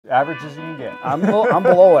average as you can get. I'm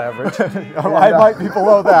below average. I might be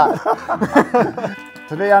below that.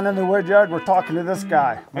 Today on In the Wood Yard, we're talking to this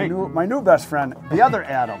guy, my new best friend, the other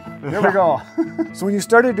Adam. Here we go. So when you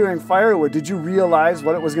started doing firewood, did you realize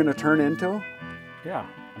what it was going to turn into? Yeah,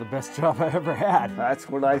 the best job I ever had. That's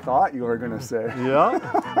what I thought you were going to say.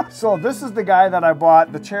 Yeah. So this is the guy that I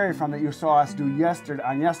bought the cherry from that you saw us do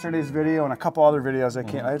on yesterday's video and a couple other videos.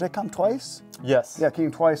 Did I come twice? Yes. Yeah, I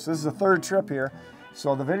came twice. This is the third trip here.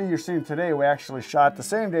 So the video you're seeing today, we actually shot the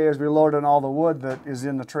same day as we loaded all the wood that is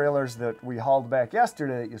in the trailers that we hauled back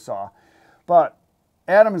yesterday that you saw. But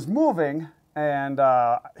Adam is moving, and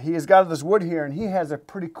he has got this wood here, and he has a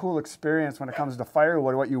pretty cool experience when it comes to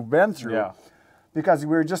firewood, what you've been through. Yeah. Because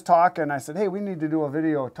we were just talking, I said, hey, we need to do a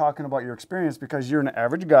video talking about your experience because you're an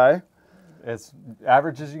average guy. As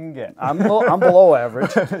average as you can get. I'm below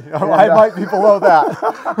average. I might be below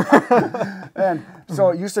that. And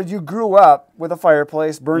so you said you grew up with a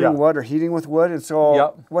fireplace, burning wood or heating with wood. And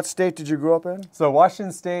so what state did you grow up in? So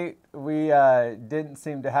Washington State, we didn't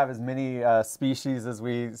seem to have as many species as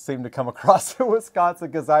we seem to come across in Wisconsin.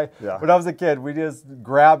 Because when I was a kid, we just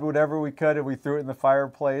grabbed whatever we could and we threw it in the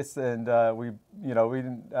fireplace, and we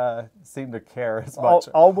didn't seem to care as much.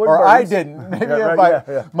 All wood or burners? I didn't. Maybe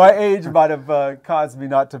my age might have caused me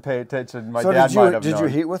not to pay attention. My dad might have known. Did you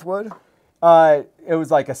heat with wood? It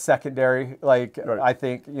was like a secondary, I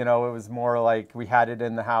think, it was more like we had it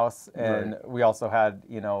in the house, and we also had,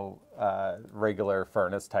 regular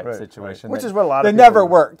furnace type situation. Which is what a lot of people never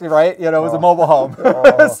worked, right? It was a mobile home.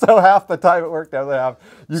 So half the time it worked, the other half,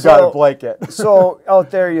 you got a blanket. So out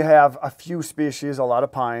there you have a few species, a lot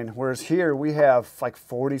of pine, whereas here we have like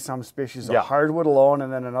 40 some species of hardwood alone,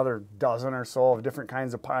 and then another dozen or so of different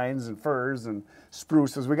kinds of pines and firs and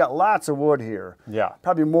spruces. We got lots of wood here. Yeah.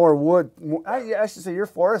 Probably more wood. I should say you're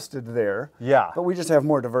forested there. Yeah. But we just have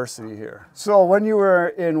more diversity here. So when you were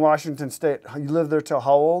in Washington State, you lived there till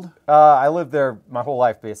how old? I lived there my whole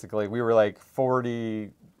life, basically. We were like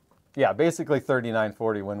 40, basically 39,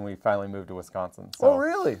 40 when we finally moved to Wisconsin. So, oh,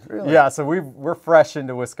 really? Really? Yeah, so we're fresh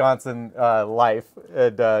into Wisconsin life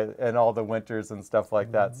and all the winters and stuff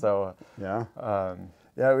like that. So yeah,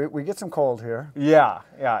 we get some cold here. Yeah.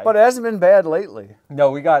 But it hasn't been bad lately.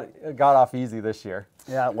 No, we got off easy this year.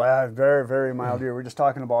 Yeah, well, very, very mild year. We're just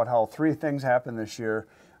talking about how 3 things happened this year,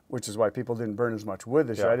 which is why people didn't burn as much wood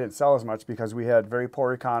this year. I didn't sell as much because we had very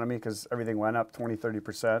poor economy because everything went up 20,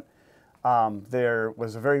 30%. There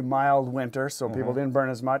was a very mild winter, so people didn't burn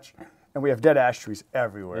as much. And we have dead ash trees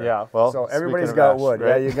everywhere. Yeah, well, so everybody's got wood.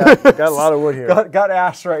 Right? Yeah, you got a lot of wood here. got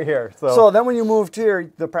ash right here. So then when you moved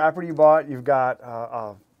here, the property you bought, you've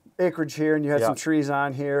got acreage here, and you had some trees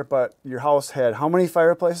on here, but your house had how many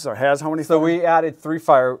fireplaces, or has how many? So we added 3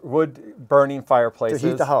 wood burning fireplaces. To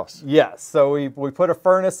heat the house? Yes. So we put a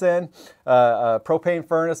furnace in, a propane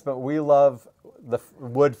furnace, but we love the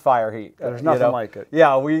wood fire heat. There's nothing like it.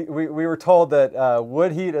 Yeah, we were told that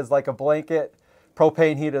wood heat is like a blanket.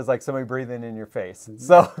 Propane heat is like somebody breathing in your face.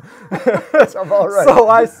 So that's about right.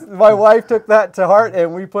 So my wife took that to heart,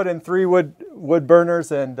 and we put in 3 wood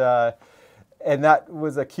burners, and that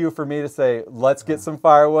was a cue for me to say, let's get some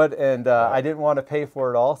firewood. And I didn't want to pay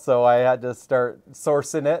for it all, so I had to start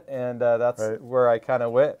sourcing it, and that's where I kind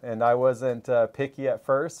of went. And I wasn't picky at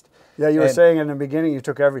first. Yeah, you were saying in the beginning you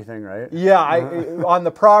took everything, right? Yeah, on the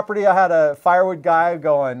property I had a firewood guy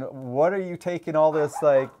going, what are you taking all this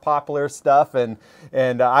like popular stuff? And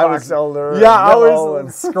I was I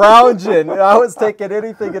was scrounging. I was taking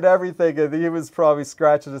anything and everything, and he was probably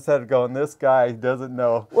scratching his head going, this guy doesn't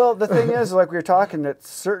know. Well, the thing is, like we were talking, that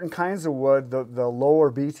certain kinds of wood, the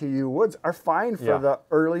lower BTU woods, are fine for the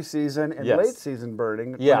early season and late season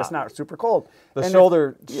burning when it's not super cold. The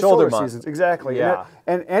shoulder seasons, exactly. Yeah.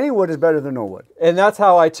 And any wood is better than no wood. And that's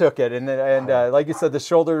how I took it. And like you said, the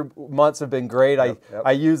shoulder months have been great.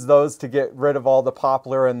 I used those to get rid of all the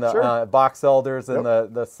poplar and the box elders and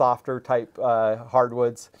the softer type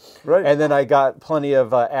hardwoods. Right. And then I got plenty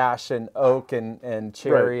of ash and oak and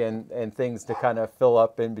cherry and things to kind of fill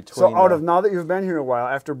up in between. So now that you've been here a while,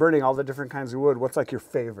 after burning all the different kinds of wood, what's like your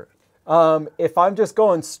favorite? If I'm just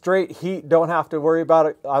going straight heat, don't have to worry about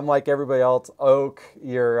it. I'm like everybody else, oak,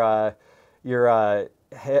 your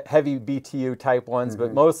heavy BTU type ones,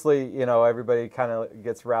 but mostly, everybody kind of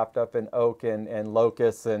gets wrapped up in oak and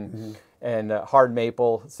locust and hard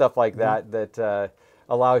maple, stuff like that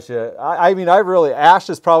allows you. I mean, ash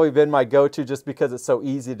has probably been my go-to just because it's so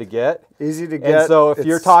easy to get. Easy to get. And so if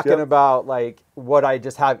you're talking about like what I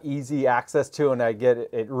just have easy access to, and I get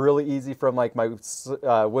it really easy from like my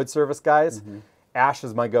wood service guys, ash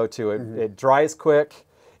is my go-to. It dries quick.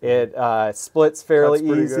 It splits fairly Cuts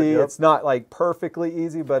pretty easy. good, yep. It's not like perfectly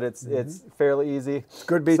easy, but it's fairly easy.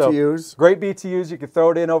 Good BTUs. So, great BTUs. You can throw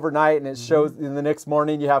it in overnight, and it shows in the next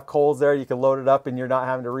morning you have coals there. You can load it up, and you're not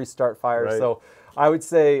having to restart fire. Right. So I would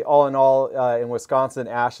say, all in all, in Wisconsin,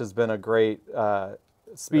 ash has been a great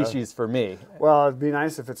species for me. Well, it'd be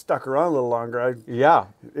nice if it stuck around a little longer. Yeah.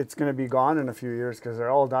 It's going to be gone in a few years because they're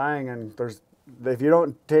all dying, and if you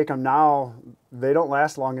don't take them now, they don't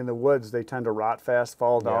last long in the woods. They tend to rot fast,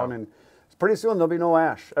 fall down, and pretty soon there'll be no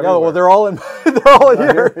ash everywhere. Yeah, well, they're all in. They're all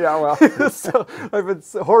here. Yeah, well, so I've been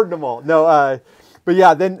hoarding them all. No, but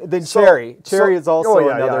yeah, then cherry. Cherry is also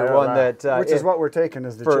another one that which is what we're taking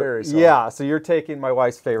is the cherry. So. Yeah, so you're taking my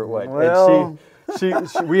wife's favorite wood. Well, and she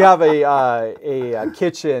we have a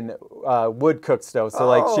kitchen wood cook stove. So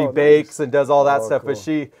like she bakes and does all that stuff, cool.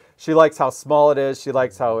 but she likes how small it is. She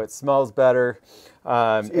likes how it smells better.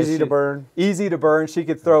 It's easy to burn. Easy to burn. She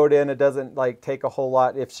could throw it in. It doesn't like take a whole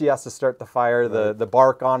lot. If she has to start the fire, the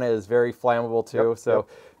bark on it is very flammable too. Yep, so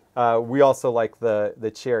we also like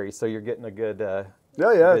the cherry. So you're getting a good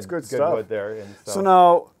it's good stuff. Wood there. And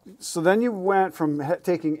so then you went from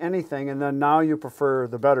taking anything, and then now you prefer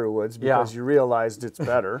the better woods because you realized it's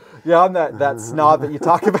better. Yeah, I'm that snob that you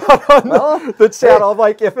talk about on the channel. I'm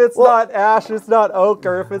like, if it's not ash, it's not oak,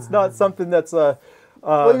 or if it's not something that's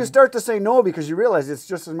well, you start to say no because you realize it's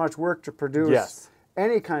just as much work to produce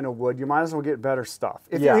any kind of wood. You might as well get better stuff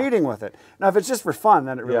if you're heating with it. Now, if it's just for fun,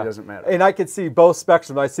 then it really doesn't matter. And I could see both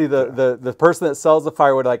spectrums. I see the person that sells the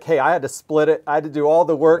firewood like, hey, I had to split it. I had to do all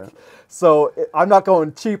the work. Yeah. So I'm not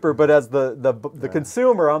going cheaper, but as the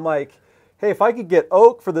consumer, I'm like, hey, if I could get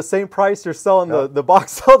oak for the same price you're selling the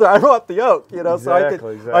box elder, I want the oak. You know,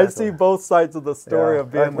 exactly, so I see both sides of the story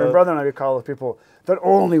of being. My brother and I, we call the people that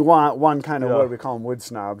only want one kind of wood. We call them wood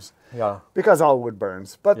snobs. Yeah. Because all wood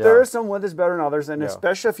burns, but there is some wood that's better than others, and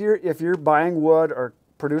especially if you're buying wood or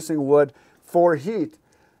producing wood for heat,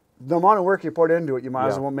 the amount of work you put into it, you might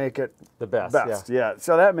as well make it the best. Yeah.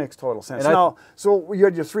 So that makes total sense. Now, so you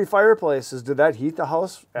had your 3 fireplaces. Did that heat the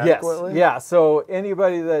house adequately? Yes. Yeah. So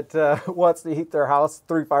anybody that wants to heat their house,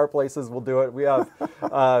 3 fireplaces will do it. We have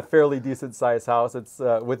a fairly decent sized house. It's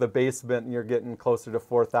with a basement, and you're getting closer to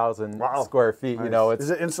 4,000 square feet. Nice. You know,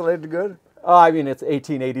 is it insulated good? I mean, it's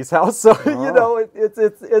 1880s house, so you know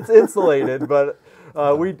it's insulated, but.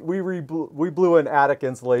 We blew in attic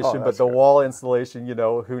insulation, but the wall insulation, you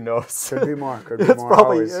know, who knows? Could be more. Could be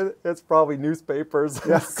more. It's probably newspapers.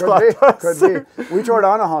 Yeah, could be. We tore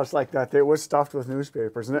down a house like that. It was stuffed with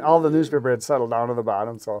newspapers, and all the newspaper had settled down to the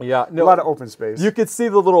bottom. So a lot of open space. You could see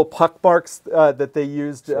the little puck marks that they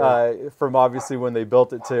used from obviously when they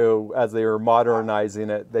built it to as they were modernizing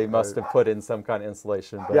it. They must have put in some kind of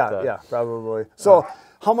insulation. But, yeah, probably. So.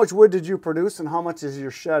 How much wood did you produce, and how much is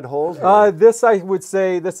your shed hold? This, I would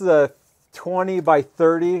say, this is a 20 by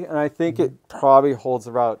 30, and I think it probably holds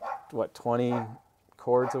about, 20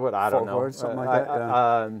 cords of wood? I don't know. Cords, something like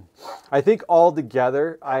that, I think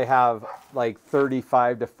altogether I have like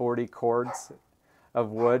 35 to 40 cords of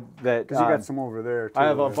wood that because you got some over there too. I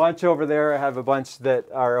have a bunch over there. I have a bunch that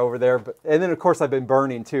are over there, and then of course I've been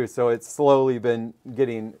burning too, so it's slowly been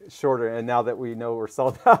getting shorter. And now that we know we're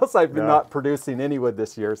selling the house, I've been not producing any wood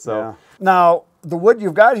this year. So now the wood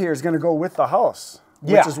you've got here is going to go with the house,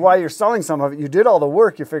 which is why you're selling some of it. You did all the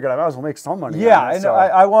work. You figured I might as well make some money. Yeah, and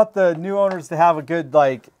I want the new owners to have a good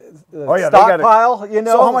stockpile. You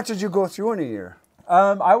know. So how much did you go through in a year?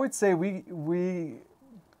 I would say we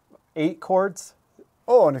 8 cords.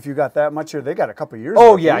 Oh, and if you got that much here, they got a couple of years.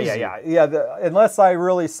 Oh, yeah. Unless I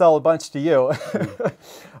really sell a bunch to you,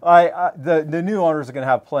 the new owners are going to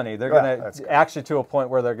have plenty. They're going to actually to a point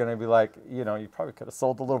where they're going to be like, you know, you probably could have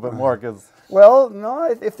sold a little bit more because. Well, no,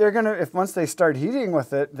 if once they start heating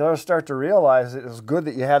with it, they'll start to realize it was good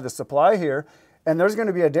that you had the supply here, and there's going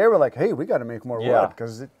to be a day where like, hey, we got to make more wood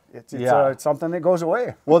because it's something that goes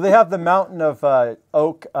away. Well, they have the mountain of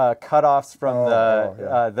oak cutoffs from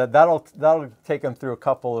that'll take them through a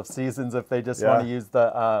couple of seasons if they just want to use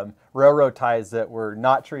the railroad ties that were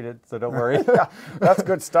not treated. So don't worry. That's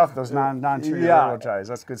good stuff. Those non-treated railroad ties.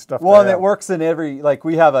 That's good stuff. Well, and it works in every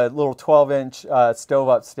we have a little 12-inch stove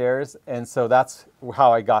upstairs, and so that's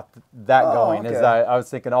how I got that going. Is I was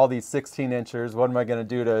thinking all these 16-inchers. What am I going to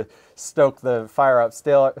do to stoke the fire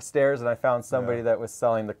upstairs? And I found somebody that was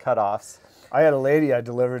selling the cutoffs. I had a lady I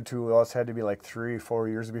delivered to. Well, it had to be like 3-4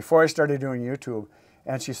 years before I started doing YouTube,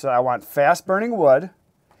 and she said, "I want fast-burning wood,"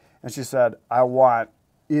 and she said, "I want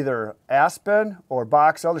either aspen or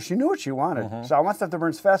box elder." She knew what she wanted. So I want stuff that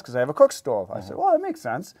burns fast because I have a cook stove. I said, well, that makes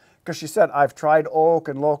sense. Because she said, I've tried oak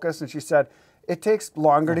and locust, and she said, it takes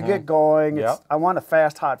longer to get going. I want a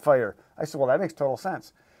fast, hot fire. I said, well, that makes total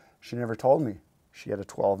sense. She never told me. She had a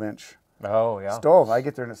 12-inch Oh, yeah. stove. I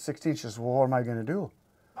get there and it's 16. She says, well, what am I going to do?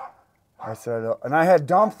 I said, and I had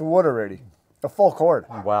dumped the wood already, the full cord.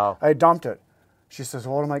 Wow. I had dumped it. She says,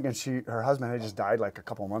 well, what am I going to, her husband had just died like a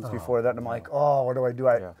couple months before that. And I'm like, oh, what do I do?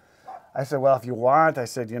 I said, well, if you want, I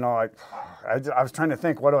said, you know, I was trying to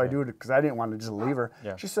think, what do I do? Because I didn't want to just leave her.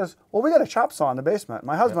 Yeah. She says, well, we got a chop saw in the basement.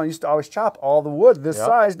 My husband used to always chop all the wood this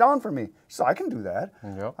size down for me. She said, I can do that.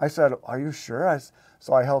 Yep. I said, are you sure?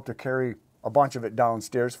 So I helped her carry a bunch of it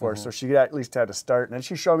downstairs for her, so she at least had to start. And then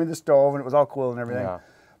she showed me the stove, and it was all cool and everything. Yeah.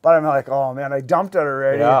 But I'm like, oh, man, I dumped it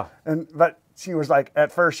already. Yeah. But she was like,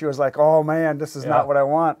 at first, she was like, oh, man, this is not what I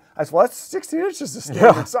want. I said, well, that's 16 inches, the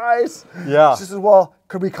standard size. Yeah. She says, well,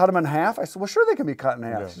 could we cut them in half? I said, well, sure, they can be cut in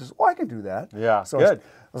half. She says, well, I can do that. Yeah, So good.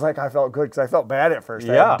 I was like, I felt good because I felt bad at first.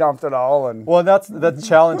 I Yeah. had dumped it all. Well, that's the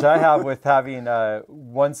challenge I have with having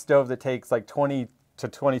one stove that takes like 20 to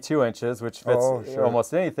 22 inches, which fits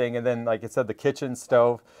almost anything. And then, like I said, the kitchen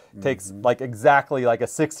stove takes like exactly like a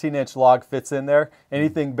 16-inch log fits in there.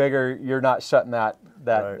 Anything bigger, you're not shutting that.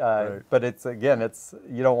 Right. But it's, again,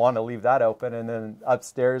 you don't want to leave that open. And then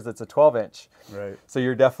upstairs, it's a 12-inch. Right. So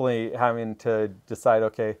you're definitely having to decide,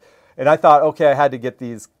 okay. And I thought, okay, I had to get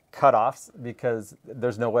these cutoffs because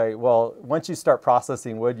there's no way. Well, once you start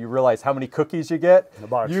processing wood, you realize how many cookies you get.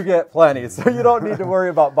 You get plenty. So you don't need to worry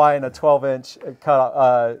about buying a 12-inch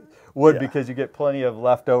wood because you get plenty of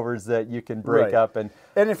leftovers that you can break up. And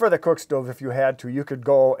for the cook stove, if you had to, you could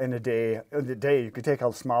go in a day. You could take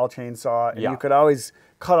a small chainsaw and you could always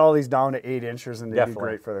cut all these down to 8 inches, and they'd be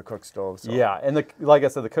great for the cook stove. So. Yeah, and like I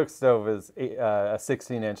said, the cook stove is a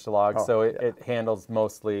 16-inch log, so it handles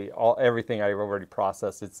mostly everything I've already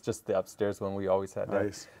processed. It's just the upstairs one we always had.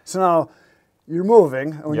 Nice. So now you're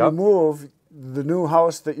moving. When you move, the new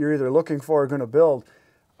house that you're either looking for or going to build,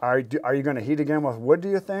 are you going to heat again with wood, do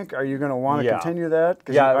you think? Are you going to want to continue that?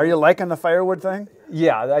 Are you liking the firewood thing?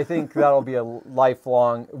 Yeah, I think that'll be a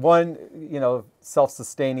lifelong,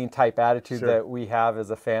 self-sustaining type attitude that we have as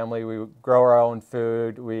a family. We grow our own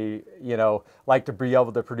food. We, like to be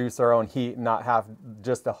able to produce our own heat and not have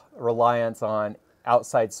just a reliance on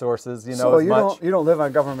outside sources, so as much. You don't live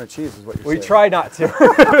on government cheese, is what you're saying. We try not to.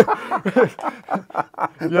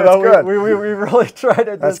 Good. We really try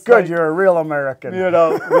to. That's good. You're a real American.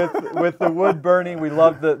 With the wood burning, we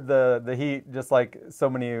love the heat, just like so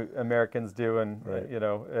many Americans do, and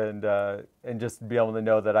and just be able to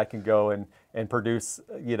know that I can go and produce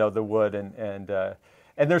the wood and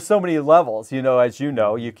there's so many levels. As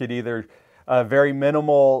you could either very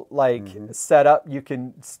minimal setup, you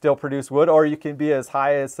can still produce wood, or you can be as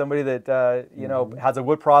high as somebody that has a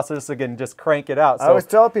wood processor and just crank it out. So, I always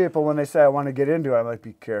tell people when they say I want to get into it, I'm like,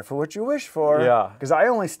 be careful what you wish for. Yeah. Because I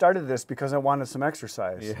only started this because I wanted some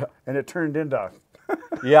exercise. Yeah. And it turned into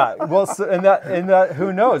yeah. Well, so, and that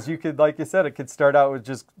who knows? You could, like you said, it could start out with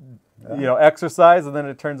just exercise, and then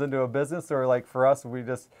it turns into a business, or like for us, we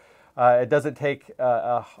just. It doesn't take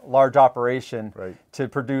a large operation to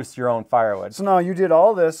produce your own firewood. So now you did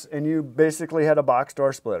all this, and you basically had a box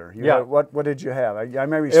door splitter. What did you have? I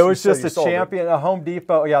remember it was just a Champion, a Home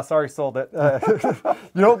Depot. Yeah, sorry, sold it.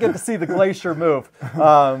 You don't get to see the Glacier move,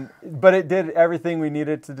 but it did everything we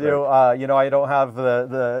needed to do. I don't have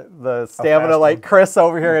the stamina like Chris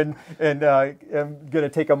over here, and I'm gonna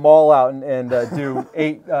take a maul out and do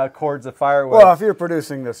 8 cords of firewood. Well, if you're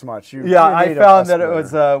producing this much, I found that it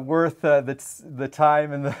was worth the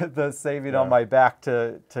time and the saving on my back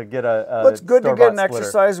to get a well, it's good to get an splitter.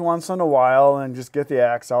 exercise once in a while and just get the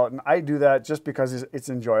axe out. And I do that just because it's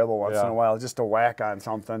enjoyable once in a while, just to whack on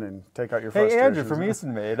something and take out your frustrations. Hey, Andrew from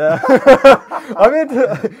Easton Made. I'm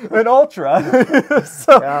into an Ultra.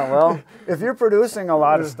 Yeah, well, if you're producing a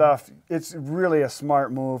lot of stuff, it's really a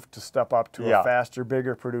smart move to step up to a faster,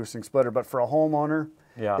 bigger producing splitter. But for a homeowner,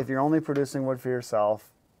 if you're only producing wood for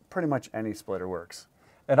yourself, pretty much any splitter works.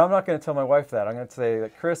 And I'm not going to tell my wife that. I'm going to say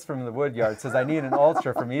that Chris from the wood yard says I need an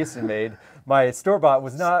Ultra from Easton Made. My store-bought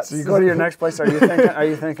was not. So you go to your next place. Are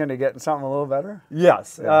you thinking of getting something a little better?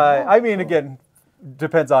 Yes. I mean, again,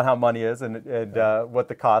 depends on how money is and what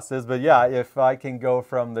the cost is. But yeah, if I can go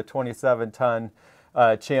from the 27-ton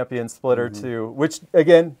Champion splitter to, which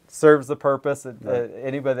again serves the purpose.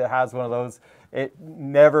 Anybody that has one of those, it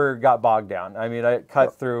never got bogged down. I mean, I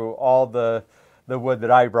cut through all the wood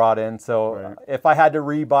that I brought in. So if I had to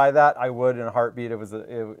rebuy that, I would in a heartbeat.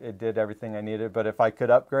 It did everything I needed. But if I could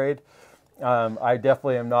upgrade, I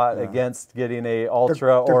definitely am not against getting a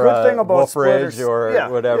Ultra or a Wolf Ridge or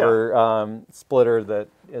whatever splitter that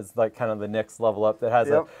is like kind of the next level up. That has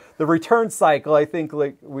the return cycle. I think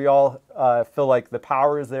like we all feel like the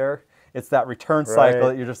power is there. It's that return cycle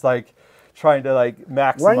that you're just like, trying to like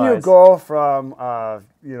maximize. When you go from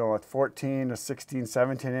you know, a 14 to 16,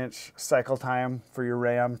 17-inch cycle time for your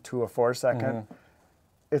ram to a 4-second,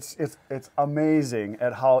 it's amazing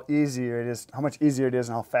at how easier it is, how much easier it is,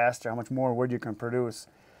 and how faster, how much more wood you can produce.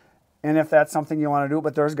 And if that's something you want to do,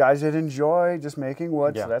 but there's guys that enjoy just making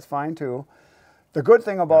wood, so that's fine too. The good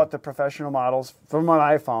thing about the professional models, from what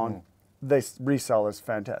I found, they resell is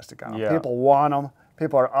fantastic on them. People want them.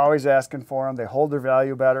 People are always asking for them. They hold their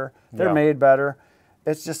value better. They're made better.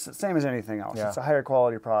 It's just the same as anything else. It's a higher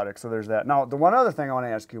quality product, so there's that. Now, the one other thing I want to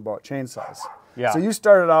ask you about chainsaws. So you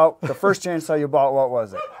started out, the first chainsaw you bought, what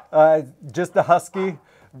was it? Just the Husky.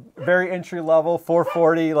 Very entry level,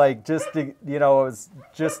 440, like just, you know, it was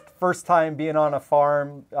just first time being on a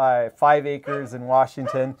farm, 5 acres in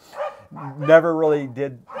Washington. Never really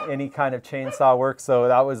did any kind of chainsaw work, so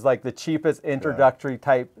that was like the cheapest introductory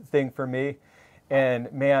type thing for me. And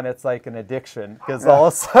man, it's like an addiction, because all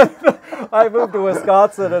of a sudden I moved to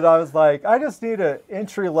Wisconsin and I was like, I just need an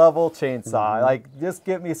entry level chainsaw. Like, just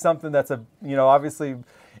get me something that's you know, obviously.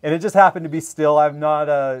 And it just happened to be Stihl. I'm not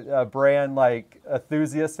a brand like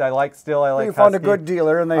enthusiast. I like Stihl. I like. You found a good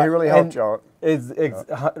dealer, and they really helped you out. It's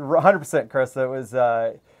 100%, Chris. It was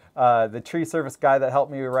the tree service guy that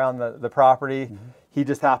helped me around the property. He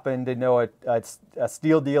just happened to know a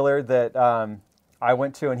Stihl dealer that I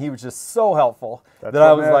went to, and he was just so helpful that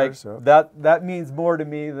I was like, that means more to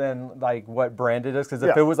me than like what brand it is. Because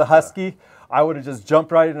if it was a Husky, I would have just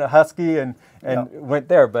jumped right into a Husky and went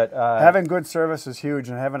there. But having good service is huge,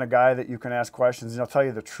 and having a guy that you can ask questions and he'll tell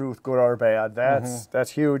you the truth, good or bad,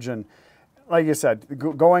 that's huge. And like you said,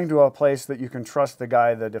 going to a place that you can trust the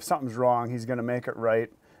guy that if something's wrong, he's going to make it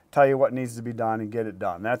right, tell you what needs to be done, and get it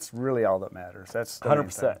done. That's really all that matters. That's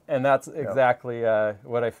 100%, and that's exactly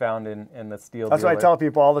what I found in the Stihl. That's what I tell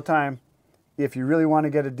people all the time. If you really want to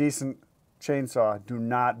get a decent chainsaw, do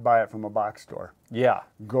not buy it from a box store.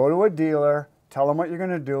 Go to a dealer, tell them what you're going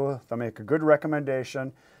to do. They'll make a good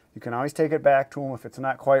recommendation. You can always take it back to them if it's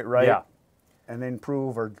not quite right, and then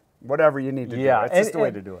prove or whatever you need to do. That's just the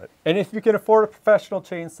way to do it. And if you can afford a professional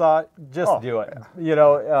chainsaw, just do it.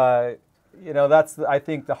 You know, that's I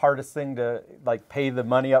think the hardest thing, to like pay the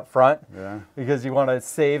money up front, because you want to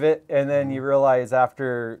save it, and then you realize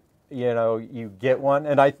after, you know, you get one,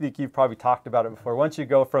 and I think you've probably talked about it before. Once you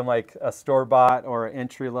go from like a store bought or an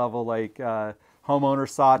entry level like homeowner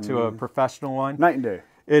saw to a professional one, night and day.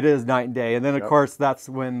 It is night and day, and then of course that's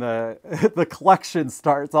when the collection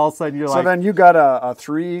starts. All of a sudden you're like. So then you got a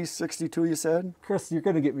 362, you said? Chris, you're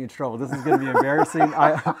going to get me in trouble. This is going to be embarrassing.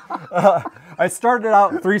 I started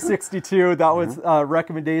out 362. That was a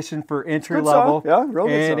recommendation for entry level. Yeah, real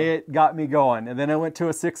good. And it got me going. And then I went to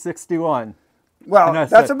a 661. Well,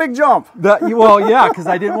 that's a big jump. Well, yeah, because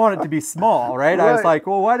I didn't want it to be small, right? I was like,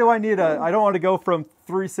 well, why do I need I don't want to go from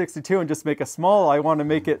 362 and just make a small. I want to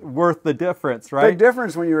make it worth the difference, right? Big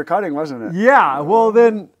difference when you were cutting, wasn't it? Yeah. Well,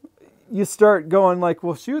 then you start going like,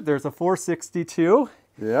 well, shoot, there's a 462.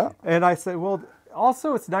 Yeah. And I said, well,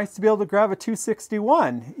 also it's nice to be able to grab a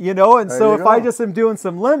 261, you know, and so if I just am doing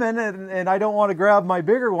some lemon and I don't want to grab my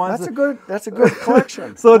bigger ones. That's a good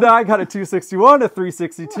collection. So now I got a 261, a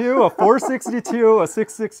 362, a 462, a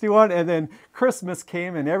 661, and then Christmas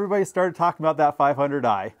came and everybody started talking about that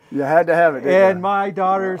 500i. You had to have it, didn't And you? my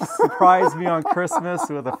daughter surprised me on Christmas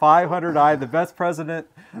with a 500i, the best present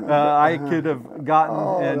I could have gotten.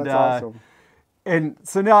 Oh, that's awesome. And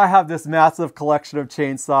so now I have this massive collection of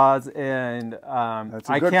chainsaws, and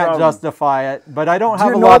I can't justify it. But I don't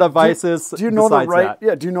have a lot of vices. Do you know the right?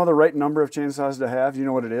 Yeah. Do you know the right number of chainsaws to have? Do you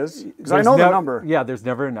know what it is? Because I know the number. Yeah. There's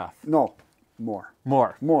never enough. No. More.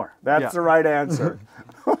 More. That's the right answer.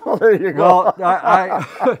 There you go.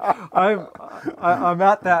 Well, I'm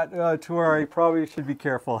at that to where I probably should be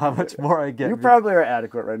careful how much more I get. You probably are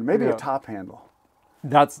adequate right now. Maybe a top handle.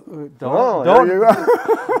 That's don't. There you go.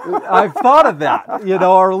 I've thought of that, you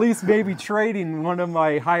know, or at least maybe trading one of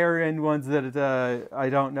my higher end ones that I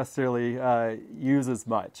don't necessarily use as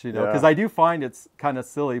much, you know, because I do find it's kind of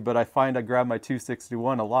silly, but I find I grab my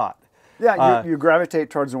 261 a lot. Yeah, you gravitate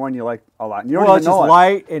towards the one you like a lot. You don't well, even it's just know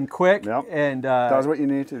light and quick, and does what you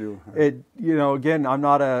need to do. It, you know, again, I'm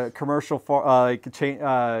not a commercial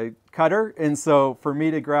cutter, and so for me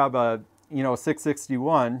to grab a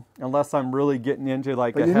 661, unless I'm really getting into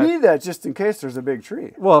like but you need that just in case there's a big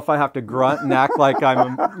tree. Well, if I have to grunt and act like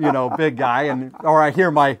I'm a big guy, or I hear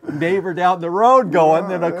my neighbor down the road going,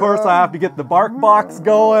 then of course I have to get the bark box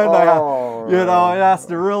going. It has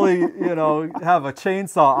to really, have a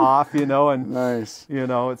chainsaw off, and nice.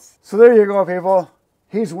 It's. So there you go, people.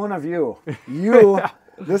 He's one of you.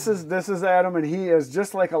 This is Adam, and he is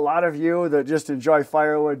just like a lot of you that just enjoy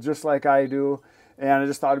firewood, just like I do. And I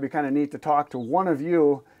just thought it'd be kind of neat to talk to one of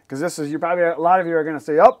you, because this is, a lot of you are going to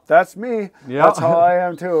say, "Oh, that's me. Yeah. That's how I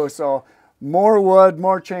am too." So more wood,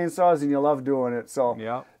 more chainsaws, and you love doing it. So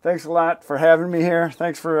yeah. Thanks a lot for having me here.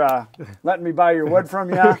 Thanks for letting me buy your wood from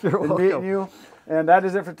you and welcome. meeting you. And that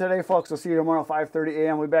is it for today, folks. We'll see you tomorrow, 5:30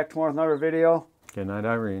 a.m. We'll be back tomorrow with another video. Good night,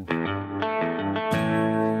 Irene.